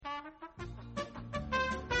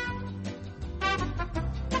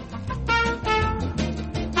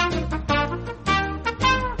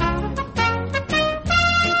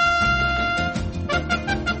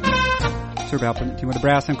Sir Balpin, Timo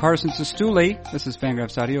DeBrass, and Carson Sestouli. This is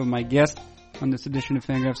Fangraphs Audio. My guest on this edition of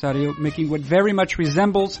Fangraphs Audio, making what very much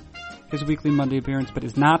resembles his weekly Monday appearance, but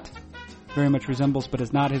is not. Very much resembles, but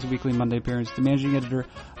is not his weekly Monday appearance. The managing editor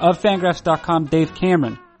of Fangraphs.com, Dave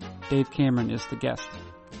Cameron. Dave Cameron is the guest.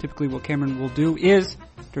 Typically what Cameron will do is,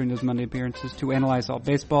 during those Monday appearances, to analyze all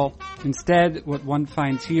baseball. Instead, what one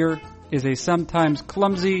finds here is a sometimes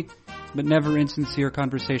clumsy but never insincere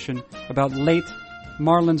conversation about late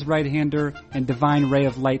Marlins right-hander and divine ray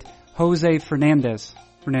of light, Jose Fernandez.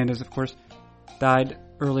 Fernandez, of course, died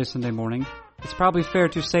early Sunday morning. It's probably fair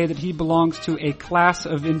to say that he belongs to a class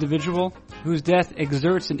of individual whose death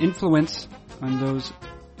exerts an influence on those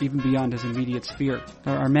even beyond his immediate sphere.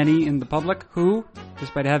 There are many in the public who,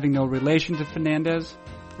 despite having no relation to Fernandez,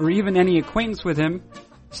 or even any acquaintance with him,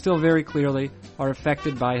 still very clearly are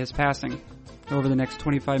affected by his passing. Over the next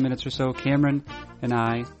 25 minutes or so, Cameron and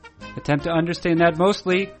I attempt to understand that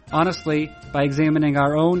mostly, honestly, by examining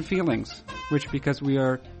our own feelings, which, because we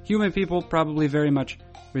are human people, probably very much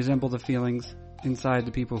resemble the feelings inside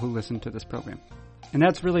the people who listen to this program. And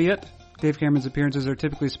that's really it. Dave Cameron's appearances are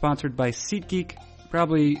typically sponsored by SeatGeek.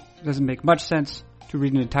 Probably doesn't make much sense to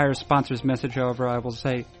read an entire sponsor's message, however, I will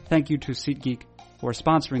say thank you to SeatGeek for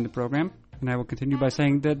sponsoring the program. And I will continue by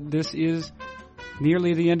saying that this is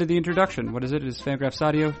nearly the end of the introduction. What is it? It is Fangraphs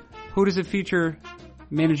Audio. Who does it feature?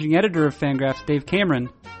 Managing editor of Fangraphs, Dave Cameron.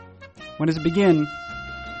 When does it begin?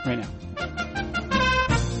 Right now.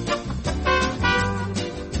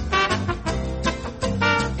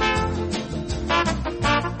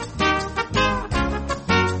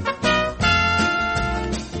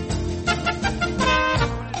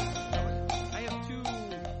 I have two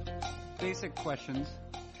basic questions.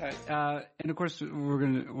 Okay. And of course,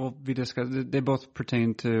 we'll be discussing. They both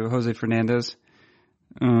pertain to Jose Fernandez.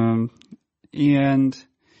 And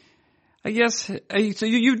I guess so.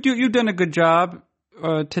 You've done a good job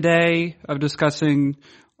today of discussing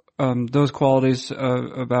those qualities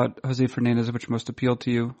about Jose Fernandez which most appeal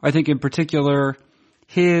to you. I think in particular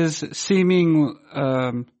his seeming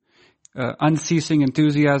unceasing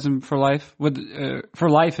enthusiasm for life,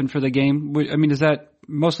 and for the game. I mean, is that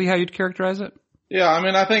mostly how you'd characterize it? Yeah, I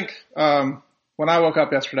mean, I think when I woke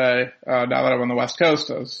up yesterday, now that I'm on the West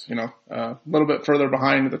Coast, I was, a little bit further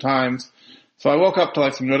behind at the times. So I woke up to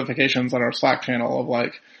like some notifications on our Slack channel of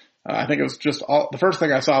like, I think it was just the first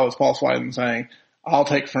thing I saw was Paul Swiden saying, I'll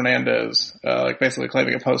take Fernandez, like basically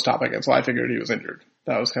claiming a post topic. And so I figured he was injured.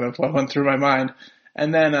 That was kind of what went through my mind.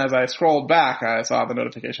 And then as I scrolled back, I saw the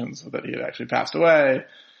notifications that he had actually passed away.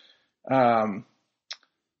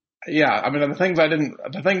 Yeah, I mean,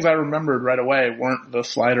 the things I remembered right away weren't the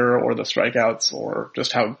slider or the strikeouts or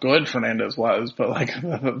just how good Fernandez was, but like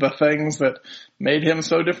the things that made him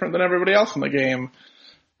so different than everybody else in the game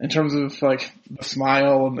in terms of like the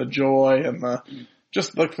smile and the joy and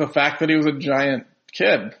just like the fact that he was a giant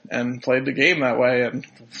kid and played the game that way and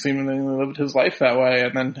seemingly lived his life that way.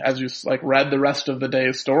 And then as you like read the rest of the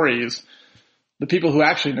day's stories, the people who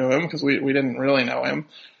actually knew him, because we didn't really know him,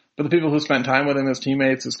 but the people who spent time with him, his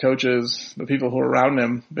teammates, his coaches, the people who were around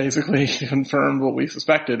him basically confirmed what we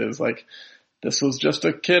suspected is like, this was just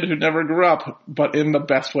a kid who never grew up, but in the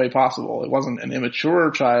best way possible. It wasn't an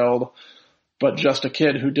immature child, but just a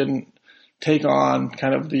kid who didn't take on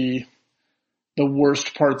kind of the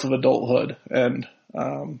worst parts of adulthood and,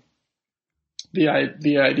 the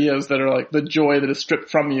ideas that are like the joy that is stripped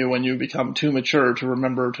from you when you become too mature to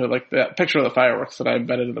remember to like that picture of the fireworks that I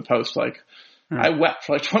embedded in the post, like, I wept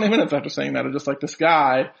for like 20 minutes after saying that. Of just like this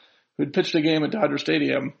guy who'd pitched a game at Dodger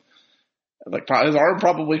Stadium, like his arm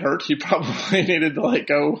probably hurt. He probably needed to like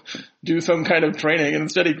go do some kind of training, and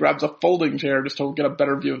instead he grabs a folding chair just to get a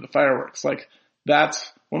better view of the fireworks. Like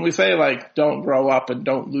that's when we say like don't grow up and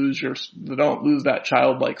don't lose that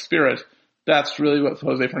childlike spirit. That's really what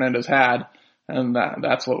Jose Fernandez had, and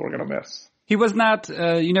that's what we're gonna miss. He was not.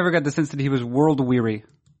 You never got the sense that he was world weary,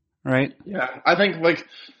 right? Yeah, I think like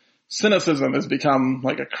cynicism has become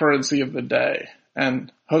like a currency of the day, and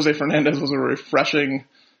Jose Fernandez was a refreshing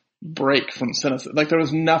break from cynicism. Like there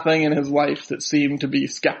was nothing in his life that seemed to be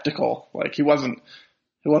skeptical. Like he wasn't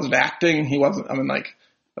acting. He wasn't, I mean like,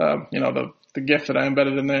 the gif that I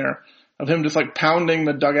embedded in there of him just like pounding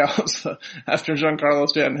the dugouts after Giancarlo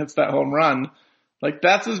Stanton hits that home run. Like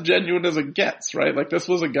that's as genuine as it gets, right? Like this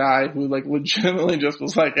was a guy who like legitimately just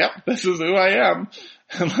was like, yep, this is who I am.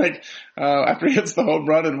 And like, after he hits the home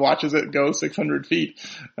run and watches it go 600 feet,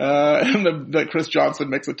 and that Chris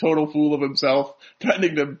Johnson makes a total fool of himself,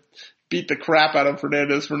 threatening to beat the crap out of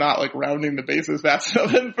Fernandez for not like rounding the bases fast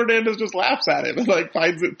enough, and Fernandez just laughs at him and like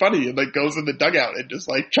finds it funny and like goes in the dugout and just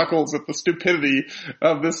like chuckles at the stupidity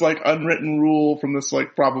of this like unwritten rule from this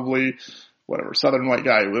like probably whatever Southern white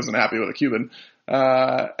guy who isn't happy with a Cuban.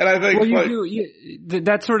 And I think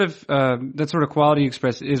that sort of quality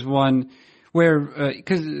express is one where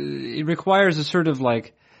because it requires a sort of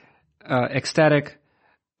like ecstatic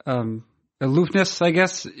aloofness, I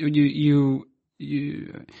guess. I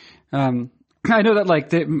know that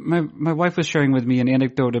like my wife was sharing with me an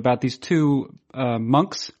anecdote about these two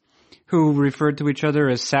monks who referred to each other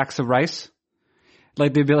as sacks of rice.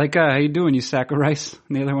 Like they'd be like, "Oh, how you doing, you sack of rice?"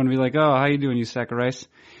 And the other one would be like, "Oh, how you doing, you sack of rice?"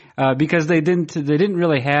 Because they didn't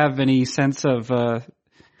really have any sense of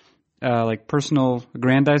like personal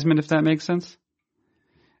aggrandizement, if that makes sense.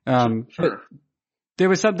 Sure. There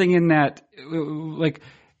was something in that, like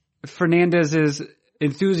Fernandez's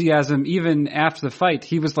enthusiasm, even after the fight.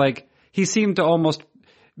 He was like, he seemed to almost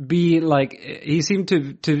be like, he seemed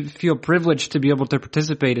to feel privileged to be able to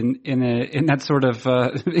participate in that sort of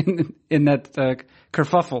in that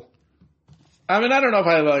kerfuffle. I mean, I don't know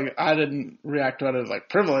if I didn't react to it as like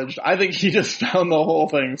privileged. I think he just found the whole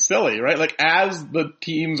thing silly, right? Like as the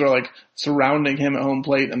teams are like surrounding him at home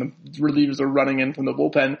plate and the relievers are running in from the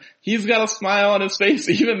bullpen, he's got a smile on his face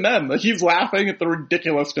even then. Like he's laughing at the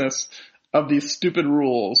ridiculousness of these stupid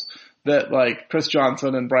rules that like Chris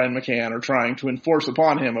Johnson and Brian McCann are trying to enforce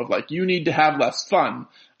upon him of like, you need to have less fun.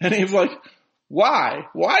 And he's like, why?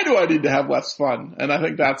 Why do I need to have less fun? And I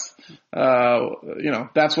think that's,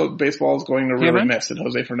 that's what baseball is going to really miss at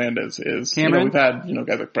Jose Fernandez is, we've had,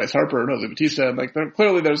 guys like Bryce Harper and Jose Bautista, and like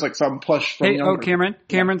clearly there's like some push from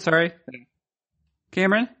Cameron, sorry.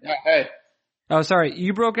 Cameron? Yeah, hey. Oh, sorry.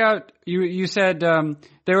 You broke out, you said,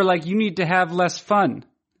 they were like, you need to have less fun.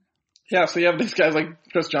 Yeah, so you have these guys like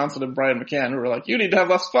Chris Johnson and Brian McCann who are like, you need to have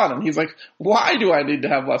less fun. And he's like, why do I need to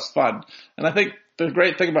have less fun? And I think the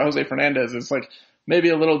great thing about Jose Fernandez is like maybe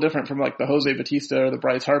a little different from like the Jose Bautista or the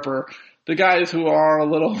Bryce Harper, the guys who are a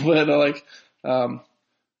little bit like,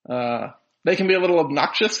 they can be a little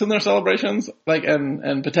obnoxious in their celebrations, like,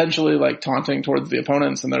 and potentially like taunting towards the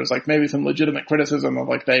opponents. And there's like maybe some legitimate criticism of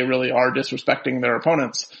like they really are disrespecting their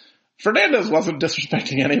opponents. Fernandez wasn't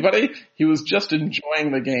disrespecting anybody. He was just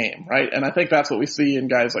enjoying the game, right? And I think that's what we see in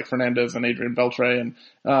guys like Fernandez and Adrian Beltre and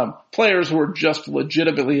players who are just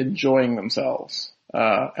legitimately enjoying themselves.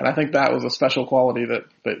 And I think that was a special quality that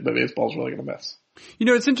baseball's really going to miss.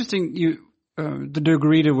 It's interesting the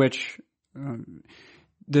degree to which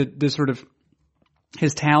the sort of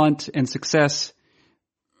his talent and success,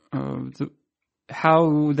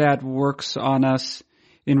 how that works on us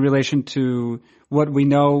in relation to what we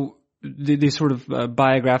know. These sort of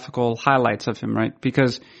biographical highlights of him, right?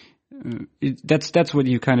 Because that's what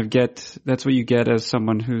you kind of get. That's what you get as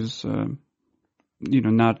someone who's,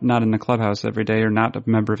 not in the clubhouse every day or not a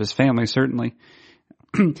member of his family. Certainly,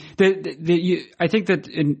 I think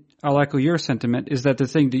that I'll echo your sentiment is that the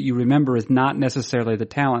thing that you remember is not necessarily the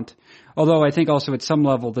talent. Although I think also at some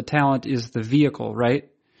level the talent is the vehicle, right?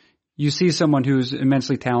 You see someone who's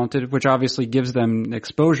immensely talented, which obviously gives them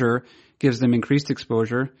exposure, gives them increased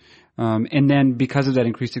exposure. And then because of that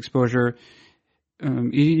increased exposure,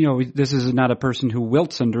 this is not a person who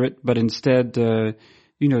wilts under it, but instead,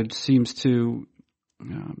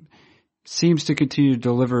 seems to continue to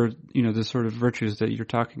deliver, the sort of virtues that you're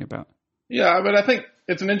talking about. Yeah, but I think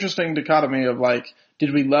it's an interesting dichotomy of like,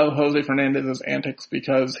 did we love Jose Fernandez's antics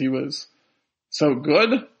because he was so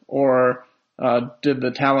good, or is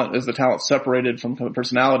the talent separated from the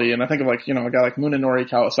personality? And I think of like, a guy like Munenori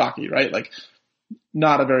Kawasaki, right? Like,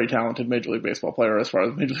 not a very talented Major League Baseball player as far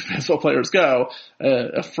as Major League Baseball players go,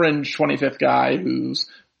 a fringe 25th guy who's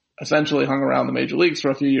essentially hung around the major leagues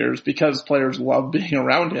for a few years because players love being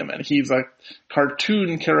around him, and he's a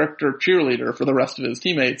cartoon character cheerleader for the rest of his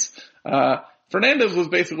teammates. Fernandez was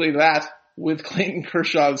basically that with Clayton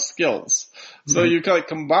Kershaw's skills. So you kind of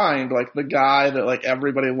combined like the guy that like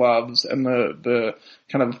everybody loves and the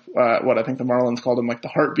kind of, what I think the Marlins called him like the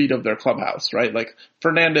heartbeat of their clubhouse, right? Like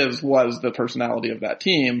Fernandez was the personality of that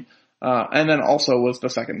team. And then also was the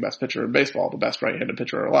second best pitcher in baseball, the best right-handed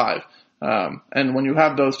pitcher alive. And when you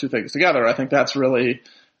have those two things together, I think that's really,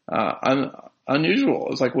 unusual.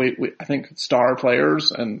 It's like I think star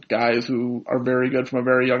players and guys who are very good from a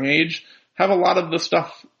very young age have a lot of the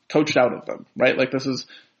stuff coached out of them, right? Like this is,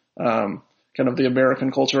 kind of the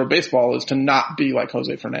American culture of baseball is to not be like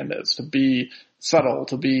Jose Fernandez, to be subtle,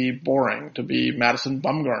 to be boring, to be Madison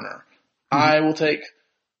Bumgarner. Mm-hmm. I will take,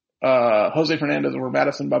 Jose Fernandez over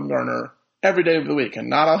Madison Bumgarner every day of the week, and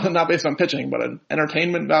not based on pitching, but an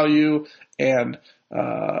entertainment value and,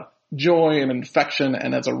 joy and affection.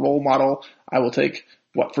 And as a role model, I will take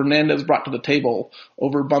what Fernandez brought to the table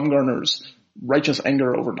over Bumgarner's righteous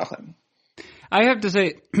anger over nothing. I have to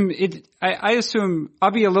say, I assume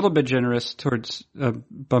I'll be a little bit generous towards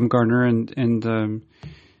Bumgarner and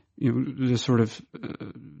the sort of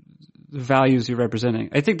the values you're representing.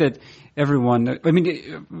 I think that everyone, I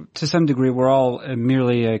mean, to some degree, we're all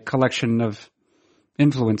merely a collection of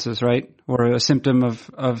influences, right? Or a symptom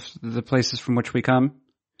of the places from which we come.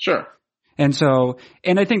 Sure. And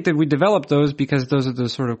I think that we develop those because those are the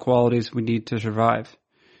sort of qualities we need to survive.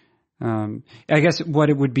 I guess what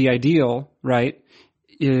it would be ideal, right,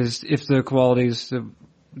 is if the qualities,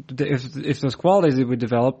 if those qualities that we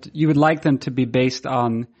developed, you would like them to be based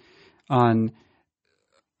on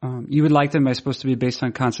you would like them, I suppose, to be based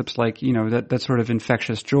on concepts like, that sort of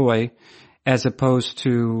infectious joy, as opposed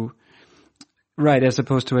to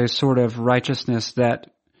a sort of righteousness that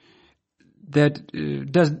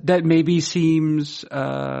maybe seems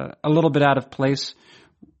a little bit out of place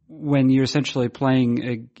when you're essentially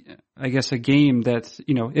playing a game that,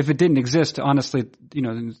 if it didn't exist, honestly,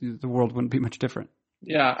 the world wouldn't be much different.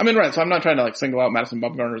 Yeah, I mean, right. So I'm not trying to single out Madison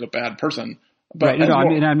Bumgarner as a bad person. But right.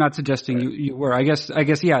 I'm not suggesting right. you were. I guess,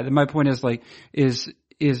 yeah. My point is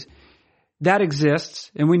is that exists,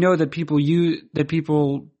 and we know that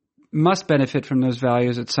people must benefit from those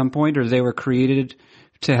values at some point, or they were created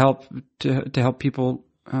to help people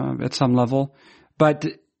at some level. But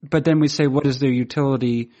then we say, what is their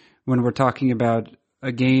utility when we're talking about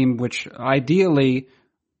a game which ideally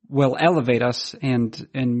will elevate us and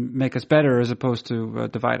make us better, as opposed to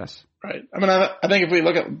divide us? Right. I mean, I think if we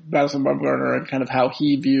look at Madison Bumgarner and kind of how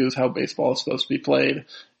he views how baseball is supposed to be played,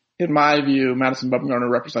 in my view, Madison Bumgarner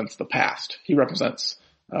represents the past. He represents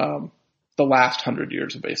the last 100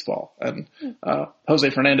 years of baseball. And Jose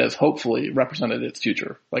Fernandez hopefully represented its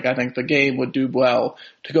future. I think the game would do well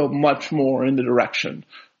to go much more in the direction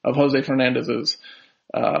of Jose Fernandez's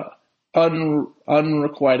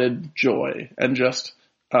unrequited joy and just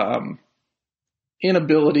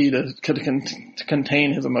inability to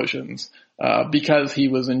contain his emotions because he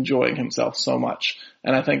was enjoying himself so much.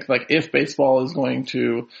 And I think if baseball is going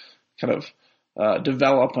to kind of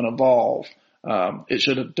develop and evolve, it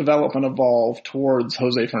should develop and evolve towards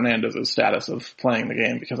Jose Fernandez's status of playing the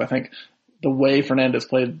game, because I think the way Fernandez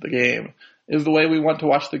played the game is the way we want to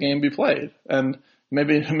watch the game be played. And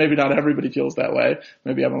maybe not everybody feels that way.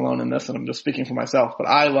 Maybe I'm alone in this and I'm just speaking for myself, but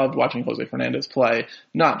I loved watching Jose Fernandez play,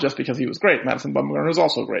 not just because he was great. Madison Bumgarner is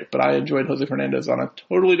also great, but I enjoyed Jose Fernandez on a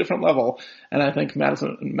totally different level. And I think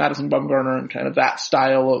Madison Bumgarner and kind of that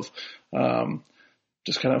style of,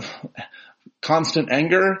 just kind of constant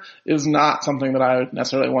anger is not something that I would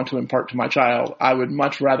necessarily want to impart to my child. I would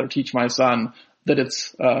much rather teach my son that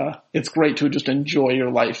it's great to just enjoy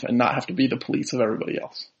your life and not have to be the police of everybody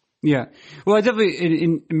else. Yeah. Well, I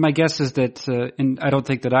definitely, my guess is that, and I don't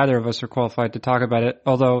think that either of us are qualified to talk about it,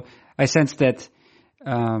 although I sense that,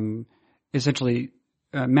 essentially,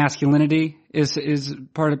 masculinity is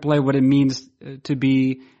part of play, what it means to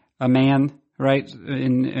be a man, right?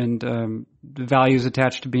 And the values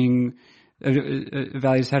attached to being,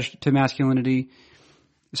 values attached to masculinity.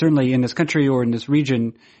 Certainly in this country or in this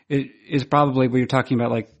region, it is probably what you're talking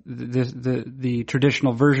about, the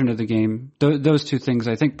traditional version of the game. Those two things,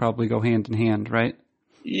 I think, probably go hand in hand, right?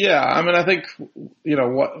 Yeah, I mean, I think,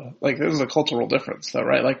 this is a cultural difference, though,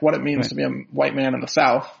 right? What it means to be a white man in the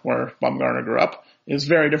South, where Bumgarner grew up, is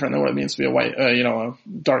very different than what it means to be a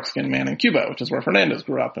dark-skinned man in Cuba, which is where Fernandez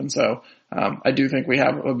grew up. And so, I do think we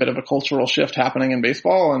have a bit of a cultural shift happening in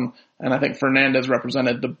baseball, and I think Fernandez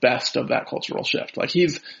represented the best of that cultural shift.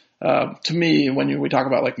 He's, to me, when we talk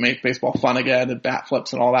about make baseball fun again and bat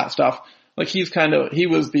flips and all that stuff, he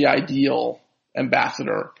was the ideal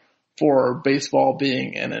ambassador for baseball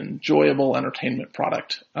being an enjoyable entertainment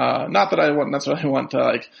product. Not that I wouldn't necessarily want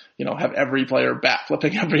to have every player bat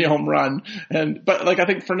flipping every home run. But I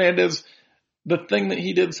think Fernandez, the thing that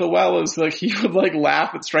he did so well is he would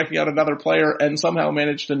laugh at striking out another player and somehow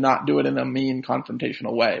manage to not do it in a mean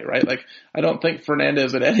confrontational way, right? I don't think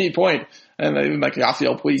Fernandez at any point, and even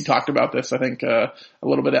Yasiel Puig talked about this, I think, a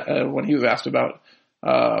little bit when he was asked about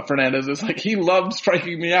Fernandez, is he loved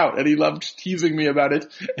striking me out and he loved teasing me about it,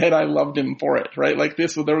 and I loved him for it, right?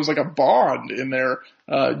 There was a bond in their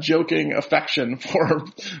joking affection for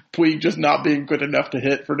Puig just not being good enough to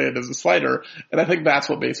hit Fernandez's slider. And I think that's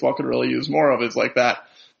what baseball could really use more of, is that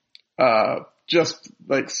just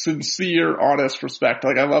sincere, honest respect.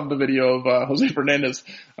 I love the video of Jose Fernandez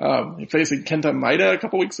facing Kenta Maeda a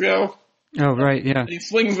couple weeks ago. Oh, right, yeah. He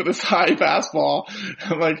swings at this high fastball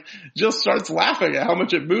and just starts laughing at how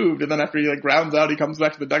much it moved. And then after he grounds out, he comes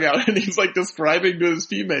back to the dugout and he's describing to his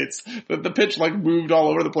teammates that the pitch moved all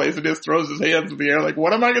over the place, and just throws his hands in the air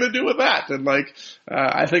what am I going to do with that? And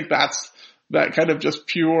I think that's that kind of just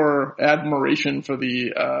pure admiration for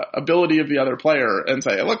the ability of the other player and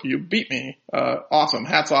say, look, you beat me. Awesome.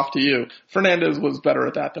 Hats off to you. Fernandez was better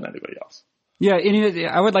at that than anybody else. Yeah, and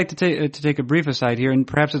I would like to take a brief aside here, and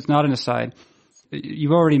perhaps it's not an aside.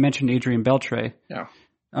 You've already mentioned Adrian Beltre. Yeah.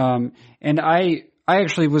 And I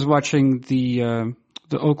actually was watching the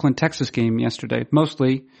Oakland, Texas game yesterday,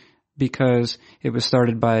 mostly because it was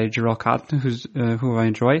started by Jharel Cotton, who I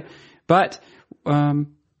enjoy. But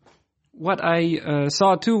what I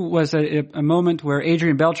saw too was a moment where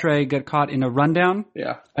Adrian Beltre got caught in a rundown.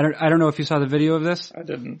 Yeah. I don't know if you saw the video of this. I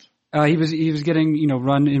didn't. He was getting,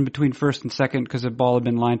 run in between first and second because the ball had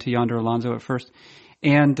been lined to Yonder Alonso at first.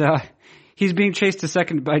 And he's being chased to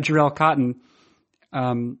second by Jharel Cotton.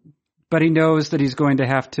 But he knows that he's going to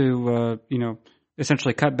have to,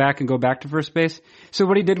 essentially cut back and go back to first base. So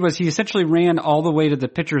what he did was he essentially ran all the way to the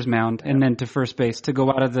pitcher's mound and then to first base to go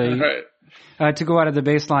out of the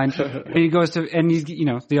baseline. And he goes to, and he's,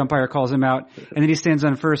 the umpire calls him out, and then he stands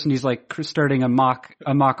on first and he's like starting a mock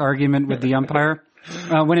argument with the umpire.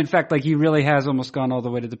 When in fact, like, he really has almost gone all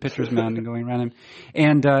the way to the pitcher's mound and going around him.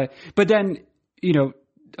 And, but then,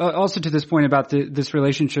 also to this point about this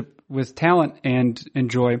relationship with talent and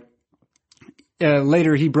joy,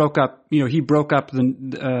 later he broke up the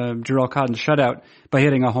Jharel Cotton shutout by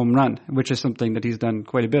hitting a home run, which is something that he's done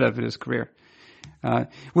quite a bit of in his career. I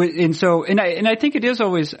think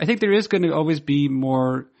there is going to always be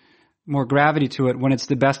more gravity to it when it's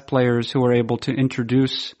the best players who are able to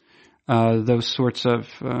introduce those sorts of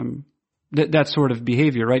that sort of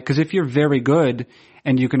behavior, right? Because if you're very good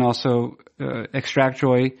and you can also extract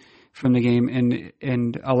joy from the game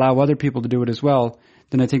and allow other people to do it as well,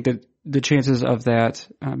 then I think that the chances of that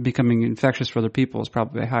becoming infectious for other people is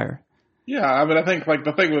probably higher. Yeah, I mean, I think like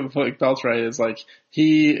the thing with like Beltre is like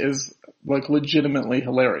he is like legitimately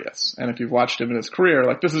hilarious, and if you've watched him in his career,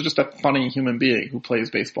 like this is just a funny human being who plays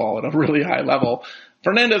baseball at a really high level.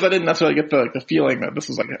 Fernandez, I didn't necessarily get the feeling that this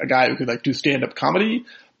was like a guy who could like do stand-up comedy,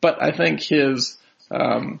 but I think his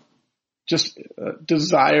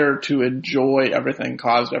desire to enjoy everything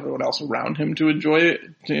caused everyone else around him to enjoy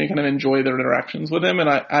their interactions with him. And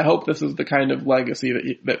I hope this is the kind of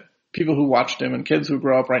legacy that people who watched him and kids who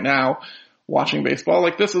grow up right now watching baseball,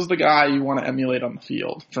 like this is the guy you want to emulate on the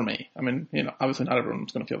field for me. I mean, obviously not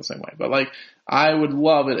everyone's going to feel the same way, but like I would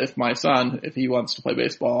love it if my son, if he wants to play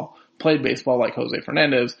baseball, played baseball like Jose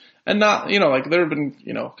Fernandez, and not, like there have been,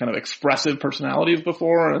 kind of expressive personalities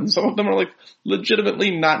before, and some of them are like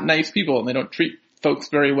legitimately not nice people and they don't treat folks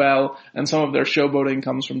very well, and some of their showboating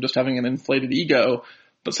comes from just having an inflated ego.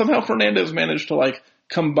 But somehow Fernandez managed to like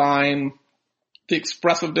combine the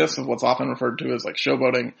expressiveness of what's often referred to as like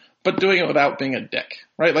showboating, but doing it without being a dick,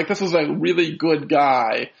 right? Like this is a really good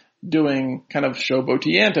guy doing kind of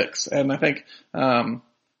showboaty antics. And I think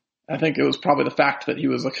it was probably the fact that he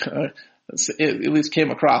was like, at least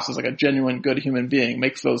came across as like a genuine good human being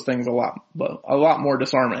makes those things a lot more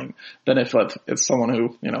disarming than if it's someone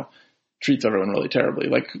who, treats everyone really terribly.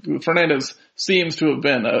 Like Fernandez seems to have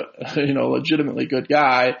been a legitimately good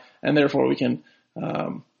guy, and therefore we can,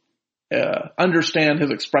 understand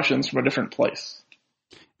his expressions from a different place.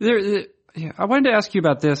 I wanted to ask you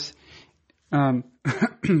about this.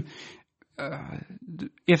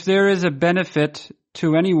 If there is a benefit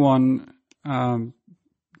to anyone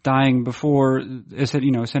dying before,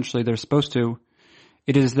 essentially they're supposed to,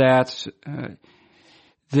 it is that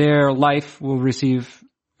their life will receive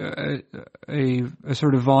a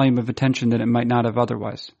sort of volume of attention that it might not have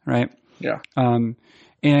otherwise, right? Yeah. And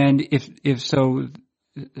if so,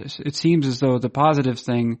 it seems as though the positive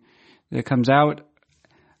thing that comes out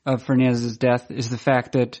of Fernandez's death is the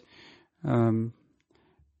fact that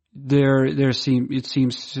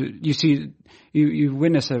you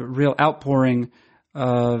witness a real outpouring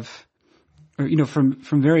of,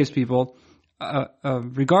 from various people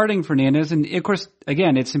regarding Fernandez, and of course,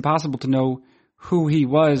 again, it's impossible to know who he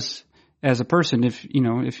was as a person if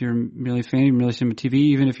you're merely a fan, you merely see him on TV,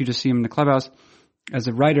 even if you just see him in the clubhouse as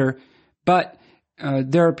a writer, but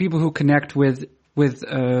there are people who connect with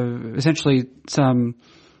essentially some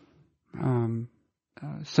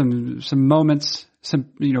moments,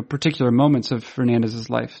 particular moments of Fernandez's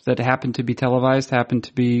life that happen to be televised, happen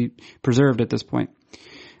to be preserved at this point.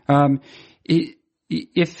 I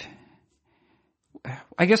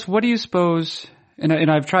guess, what do you suppose?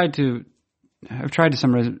 And I've tried to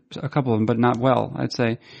summarize a couple of them, but not well, I'd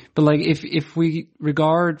say. But like, if we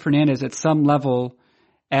regard Fernandez at some level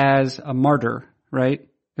as a martyr, right?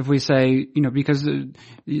 If we say, because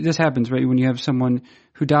this happens, right? When you have someone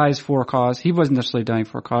who dies for a cause, he wasn't necessarily dying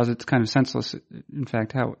for a cause. It's kind of senseless, in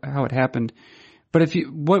fact, how it happened. But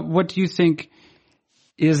what do you think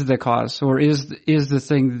is the cause, or is the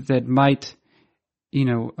thing that might,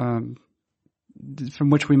 from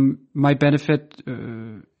which we might benefit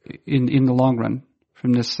in the long run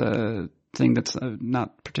from this thing that's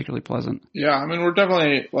not particularly pleasant. Yeah, I mean, we're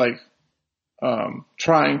definitely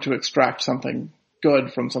trying to extract something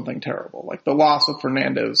good from something terrible. Like the loss of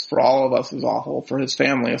Fernandez for all of us is awful, for his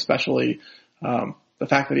family especially. The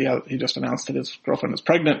fact that he just announced that his girlfriend is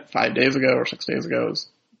pregnant 5 days ago or 6 days ago is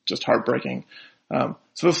just heartbreaking.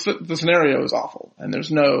 So the scenario is awful, and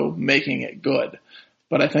there's no making it good.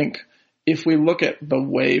 But I think if we look at the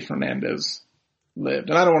way Fernandez lived,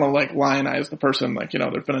 and I don't want to lionize the person,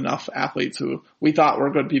 there've been enough athletes who we thought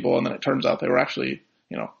were good people, and then it turns out they were actually,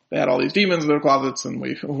 they had all these demons in their closets, and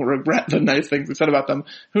we regret the nice things we said about them.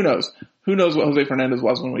 Who knows? Who knows what Jose Fernandez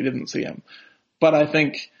was when we didn't see him? But I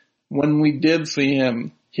think when we did see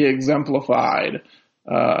him, he exemplified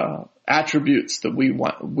attributes that we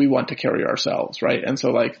want to carry ourselves, right? And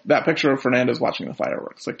so that picture of Fernandez watching the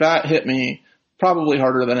fireworks, that hit me probably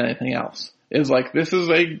harder than anything else. Is this is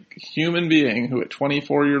a human being who at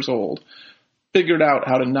 24 years old figured out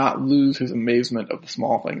how to not lose his amazement of the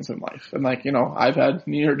small things in life. And I've had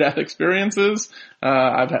near death experiences.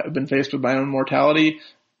 I've been faced with my own mortality,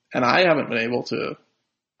 and I haven't been able to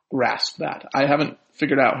grasp that. I haven't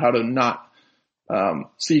figured out how to not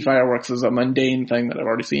see fireworks as a mundane thing that I've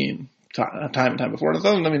already seen time and time before. And it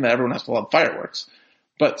doesn't mean that everyone has to love fireworks,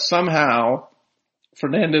 but somehow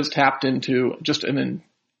Fernandez tapped into just an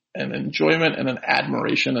enjoyment and an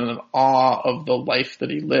admiration and an awe of the life that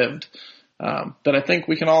he lived, that I think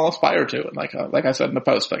we can all aspire to. And like I said in the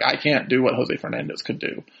post, I can't do what Jose Fernandez could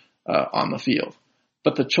do, on the field,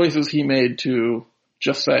 but the choices he made to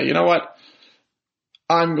just say, you know what,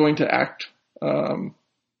 I'm going to act,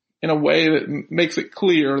 in a way that makes it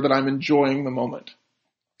clear that I'm enjoying the moment.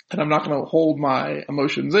 And I'm not going to hold my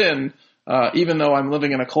emotions in, even though I'm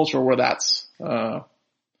living in a culture where that's,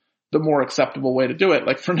 the more acceptable way to do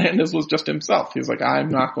it. Fernandez was just himself. He was I'm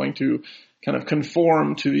not going to kind of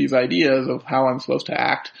conform to these ideas of how I'm supposed to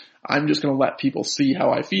act. I'm just going to let people see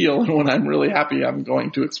how I feel. And when I'm really happy, I'm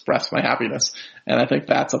going to express my happiness. And I think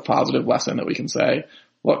that's a positive lesson that we can say,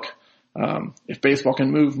 look, if baseball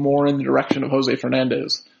can move more in the direction of Jose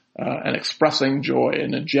Fernandez, and expressing joy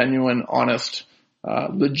in a genuine, honest,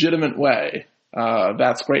 legitimate way,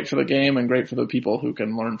 that's great for the game and great for the people who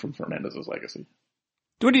can learn from Fernandez's legacy.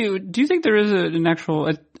 Do you think there is an actual?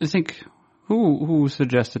 I think who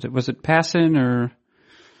suggested it? Was it Passan or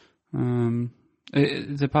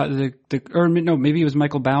maybe it was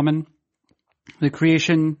Michael Baumann? The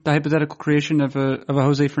hypothetical creation of a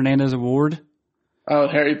Jose Fernandez award. Oh,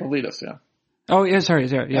 Harry Politis, yeah. Oh, yeah, sorry.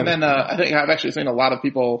 Yeah. And then I think I've actually seen a lot of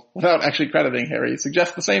people, without actually crediting Harry,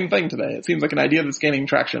 suggest the same thing today. It seems like an idea that's gaining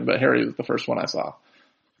traction, but Harry was the first one I saw.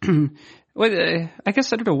 Well, I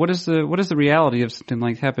guess I don't know. What is the reality of something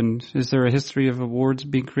like happened? Is there a history of awards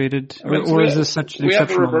being created, or is this such an exceptional? We have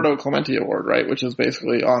the Roberto Clemente Award, right, which is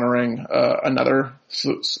basically honoring another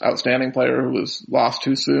outstanding player who was lost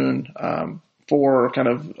too soon, for kind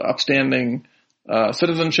of upstanding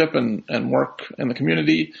citizenship and work in the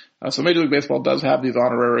community. So Major League Baseball does have these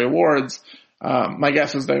honorary awards. My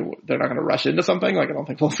guess is they're not going to rush into something. I don't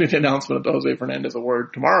think we'll see the announcement of the Jose Fernandez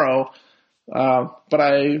Award tomorrow. But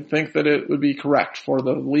I think that it would be correct for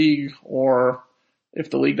the league, or if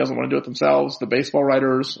the league doesn't want to do it themselves, the baseball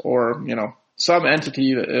writers, or, some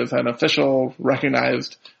entity that is an official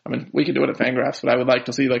recognized. I mean, we could do it at Fangraphs, but I would like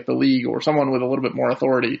to see the league or someone with a little bit more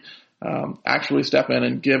authority, actually step in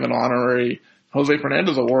and give an honorary Jose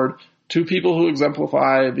Fernandez Award to people who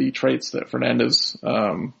exemplify the traits that Fernandez,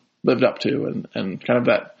 lived up to, and kind of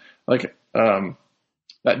that,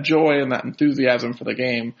 that joy and that enthusiasm for the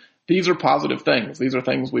game. These are positive things. These are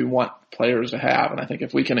things we want players to have. And I think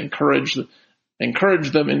if we can encourage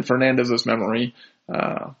them in Fernandez's memory,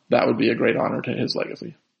 that would be a great honor to his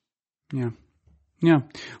legacy. Yeah. Yeah.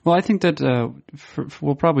 Well, I think that,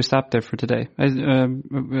 we'll probably stop there for today. I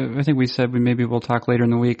think we said maybe we'll talk later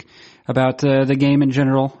in the week about, the game in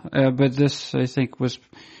general. But this, I think, was,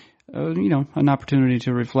 an opportunity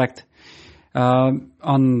to reflect, on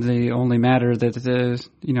the only matter that,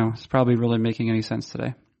 is probably really making any sense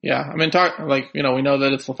today. Yeah, I mean, we know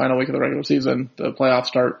that it's the final week of the regular season. The playoffs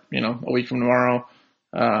start, a week from tomorrow.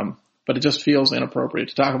 But it just feels inappropriate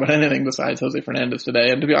to talk about anything besides Jose Fernandez today.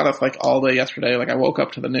 And to be honest, all day yesterday, I woke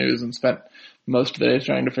up to the news and spent most of the day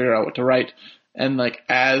trying to figure out what to write. And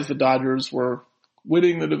as the Dodgers were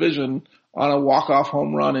winning the division on a walk-off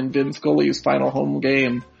home run in Vin Scully's final home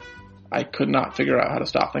game, I could not figure out how to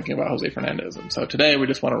stop thinking about Jose Fernandez. And so today we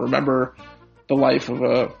just want to remember the life of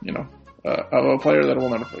a player that we'll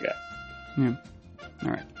never forget. Yeah. All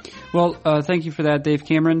right. Well, thank you for that, Dave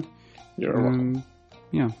Cameron. You're welcome.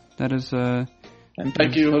 Yeah, that is... and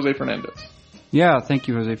thank you, Jose Fernandez. Yeah, thank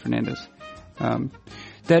you, Jose Fernandez.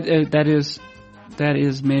 That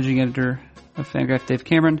is managing editor of Fangraphs, Dave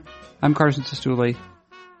Cameron. I'm Carson Sestouli.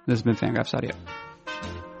 This has been Fangraphs Audio.